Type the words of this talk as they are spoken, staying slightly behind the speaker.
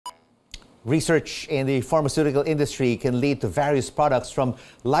Research in the pharmaceutical industry can lead to various products from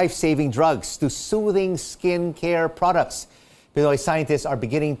life-saving drugs to soothing skin care products. Pinoy scientists are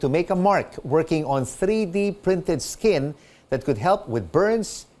beginning to make a mark working on 3D printed skin that could help with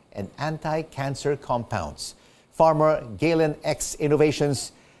burns and anti-cancer compounds. Pharma Galen-X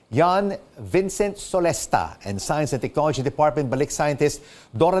Innovations Vincent Sollesta and Science and Technology Department Balik Scientist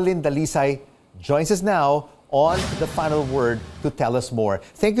Doralyn Dalisay joins us now on the final word to tell us more.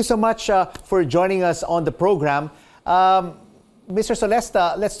 Thank you so much for joining us on the program. Mr.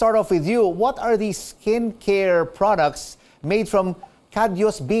 Sollesta, let's start off with you. What are these skincare products made from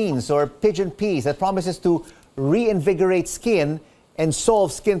cadyos beans or pigeon peas that promises to reinvigorate skin and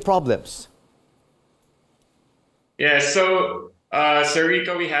solve skin problems? Yeah, so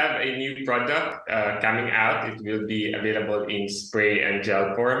Rico, we have a new product coming out. It will be available in spray and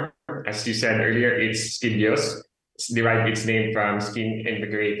gel form. As you said earlier, it's Skidios. It's derived its name from skin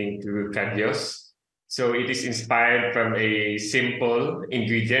invigorating through cadyos. So it is inspired from a simple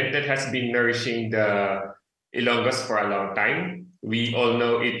ingredient that has been nourishing the Ilonggos for a long time. We all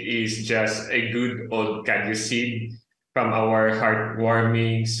know it is just a good old cadyo seed from our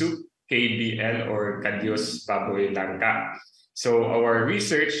heartwarming soup, KBL or Cadyos Baboy Langka. So our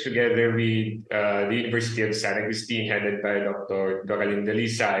research together with the University of San Agustin, headed by Dr. Doralyn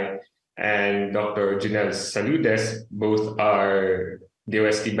Dalisay and Dr. Janelle Saludes, both are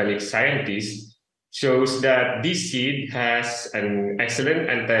DOST Balik scientists, shows that this seed has an excellent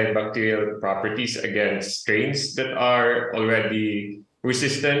antibacterial properties against strains that are already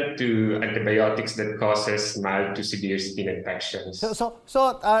resistant to antibiotics that causes mild to severe skin infections.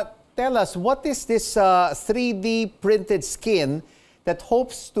 Tell us, what is this 3D printed skin that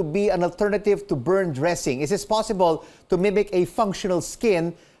hopes to be an alternative to burn dressing? Is it possible to mimic a functional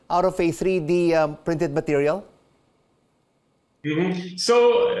skin out of a 3D printed material?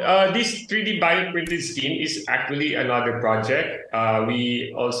 So this 3D bioprinted skin is actually another project.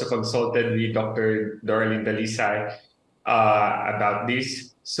 We also consulted with Dr. Doralyn Dalisay about this.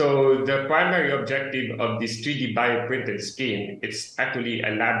 So the primary objective of this 3D bioprinted skin, it's actually a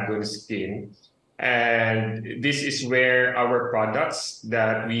lab-grown skin. And this is where our products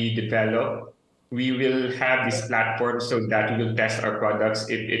that we develop, we will have this platform so that we will test our products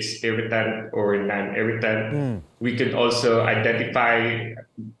if it's irritant or non-irritant. We can also identify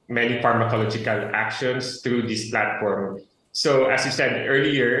many pharmacological actions through this platform. So as you said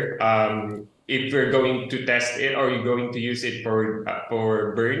earlier, if we're going to test it or you're going to use it for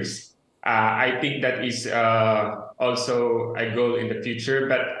burns, I think that is also a goal in the future.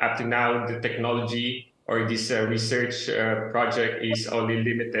 But up to now, the technology or this research project is only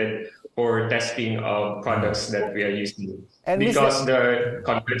limited for testing of products that we are using. And because the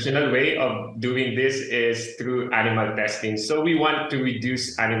conventional way of doing this is through animal testing. So we want to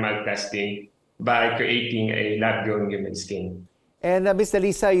reduce animal testing by creating a lab-grown human skin. And Ms.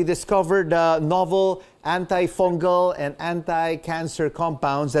 Dalisay, you discovered novel antifungal and anti-cancer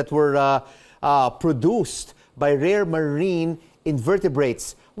compounds that were produced by rare marine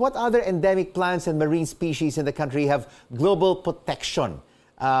invertebrates. What other endemic plants and marine species in the country have global protection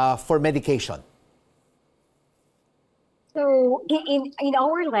for medication? So in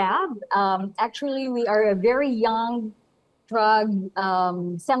our lab, actually we are a very young drug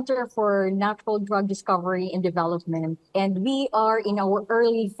center for natural drug discovery and development. And we are in our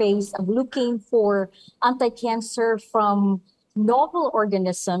early phase of looking for anti-cancer from novel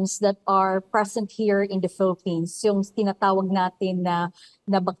organisms that are present here in the Philippines. Yung tinatawag natin na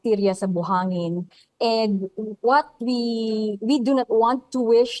bacteria sa buhangin. And what we do not want to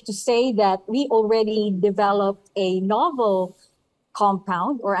wish to say that we already developed a novel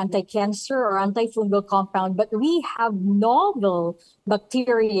compound or anti-cancer or antifungal compound, but we have novel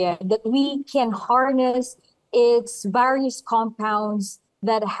bacteria that we can harness its various compounds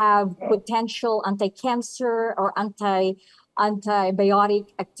that have potential anti-cancer or antibiotic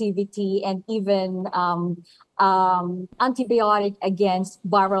activity and even antibiotic against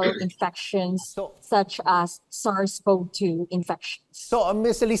viral infections such as SARS-CoV-2 infections. So,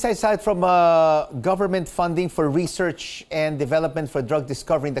 Ms. Dalisay, aside from government funding for research and development for drug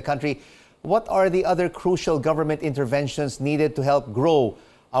discovery in the country, what are the other crucial government interventions needed to help grow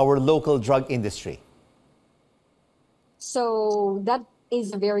our local drug industry? So that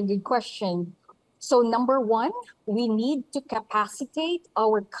is a very good question. So number one, we need to capacitate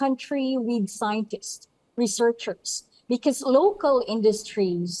our country with scientists, researchers, because local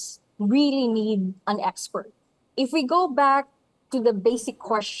industries really need an expert. If we go back to the basic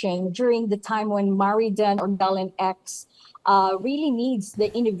question during the time when Maridan or Galen-X really needs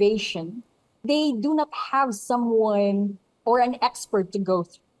the innovation, they do not have someone or an expert to go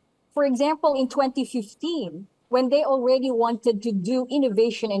through. For example, in 2015, when they already wanted to do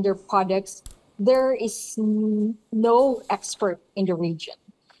innovation in their products, there is no expert in the region.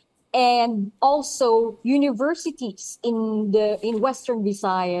 And also, universities in Western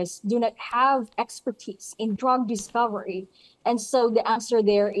Visayas do not have expertise in drug discovery, and so the answer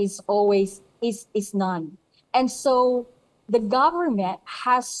there is always is none. And so the government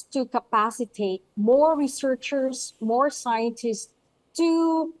has to capacitate more researchers, more scientists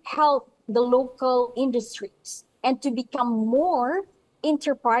to help the local industries and to become more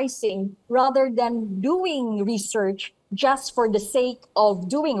enterprising rather than doing research just for the sake of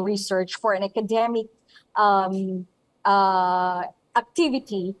doing research for an academic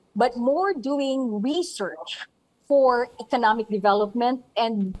activity, but more doing research for economic development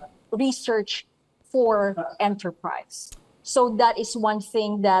and research for enterprise. So that is one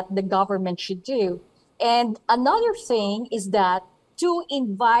thing that the government should do. And another thing is that to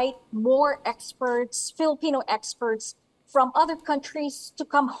invite more experts, Filipino experts from other countries to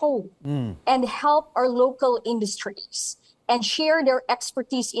come home and help our local industries and share their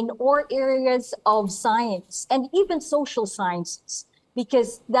expertise in all areas of science and even social sciences,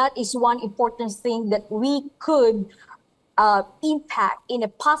 because that is one important thing that we could impact in a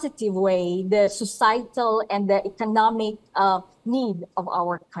positive way the societal and the economic need of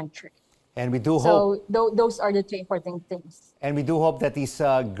our country. And we do hope. So those are the two important things. And we do hope that this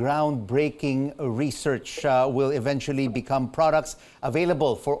groundbreaking research will eventually become products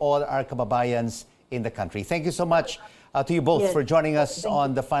available for all our kababayans in the country. Thank you so much to you both for joining us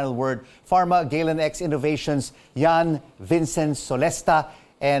on The Final Word. Pharma, Galen-X Innovations, Jan, Vincent, Sollesta,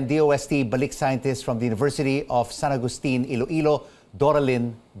 and DOST Balik Scientist from the University of San Agustin, Iloilo,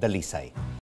 Doralyn Dalisay.